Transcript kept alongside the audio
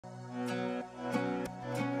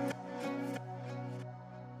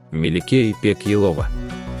Мелике Ипек Ялова.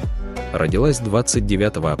 Родилась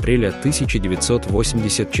 29 апреля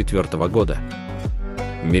 1984 года.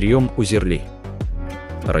 Мерьем Узерли.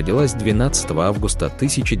 Родилась 12 августа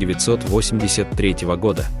 1983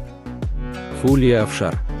 года. Хюлья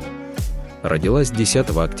Авшар. Родилась 10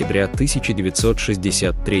 октября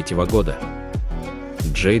 1963 года.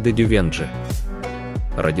 Джейда Дювенджи.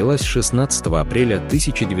 Родилась 16 апреля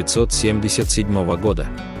 1977 года.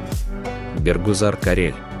 Бергюзар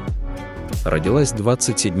Корель. Родилась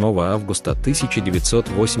 27 августа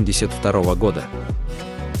 1982 года.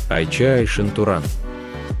 Айча Айшин Туран.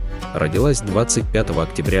 Родилась 25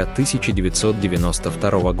 октября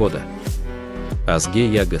 1992 года.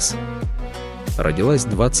 Озге Ягыз. Родилась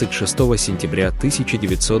 26 сентября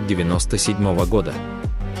 1997 года.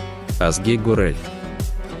 Озге Гюрель.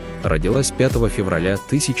 Родилась 5 февраля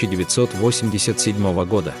 1987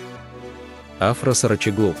 года. Афра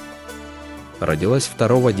Сарачоглу. Родилась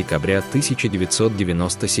 2 декабря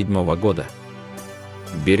 1997 года.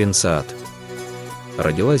 Берен Саат.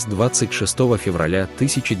 Родилась 26 февраля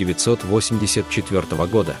 1984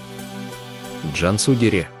 года. Джансу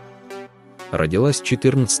Дере. Родилась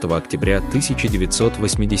 14 октября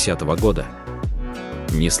 1980 года.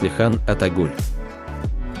 Неслихан Атагюль.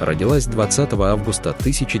 Родилась 20 августа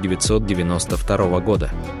 1992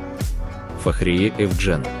 года. Фахрие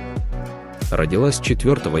Эвджен. Родилась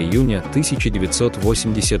 4 июня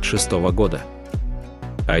 1986 года.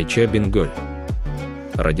 Айча Бингель.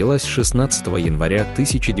 Родилась 16 января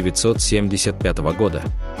 1975 года.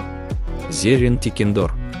 Зеррин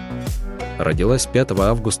Текиндор. Родилась 5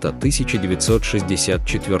 августа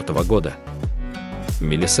 1964 года.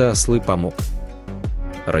 Мелиса Аслы Памук.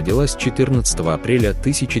 Родилась 14 апреля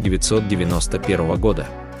 1991 года.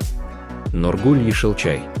 Нургюль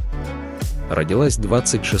Ешилчай. Родилась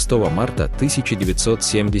 26 марта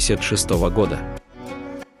 1976 года.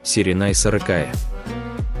 Серенай Сарыкая.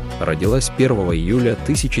 Родилась 1 июля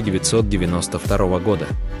 1992 года.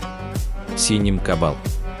 Синем Кобал.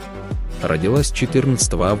 Родилась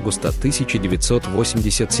 14 августа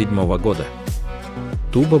 1987 года.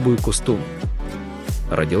 Туба Буйкустум.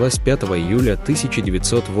 Родилась 5 июля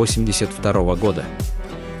 1982 года.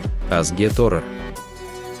 Озге Торер.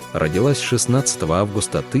 Родилась 16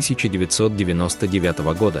 августа 1999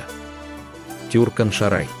 года. Тюркан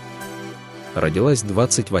Шарай. Родилась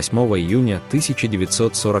 28 июня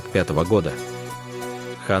 1945 года.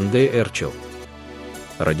 Ханде Эрчел.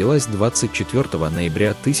 Родилась 24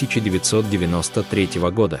 ноября 1993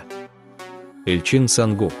 года. Эльчин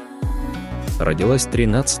Сангу. Родилась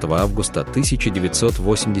 13 августа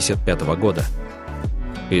 1985 года.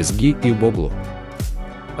 Озге Ягыз.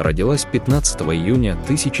 Родилась 15 июня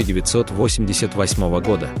 1988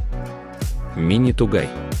 года. Мини Тугай.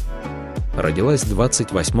 Родилась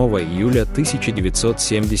 28 июля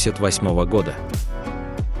 1978 года.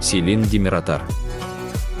 Селин Демиратар.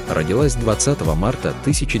 Родилась 20 марта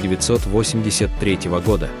 1983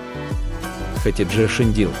 года. Хатидже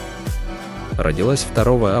Шиндил. Родилась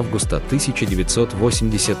 2 августа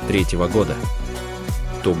 1983 года.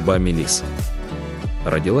 Тубба Мелис.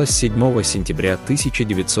 Родилась 7 сентября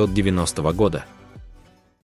 1990 года.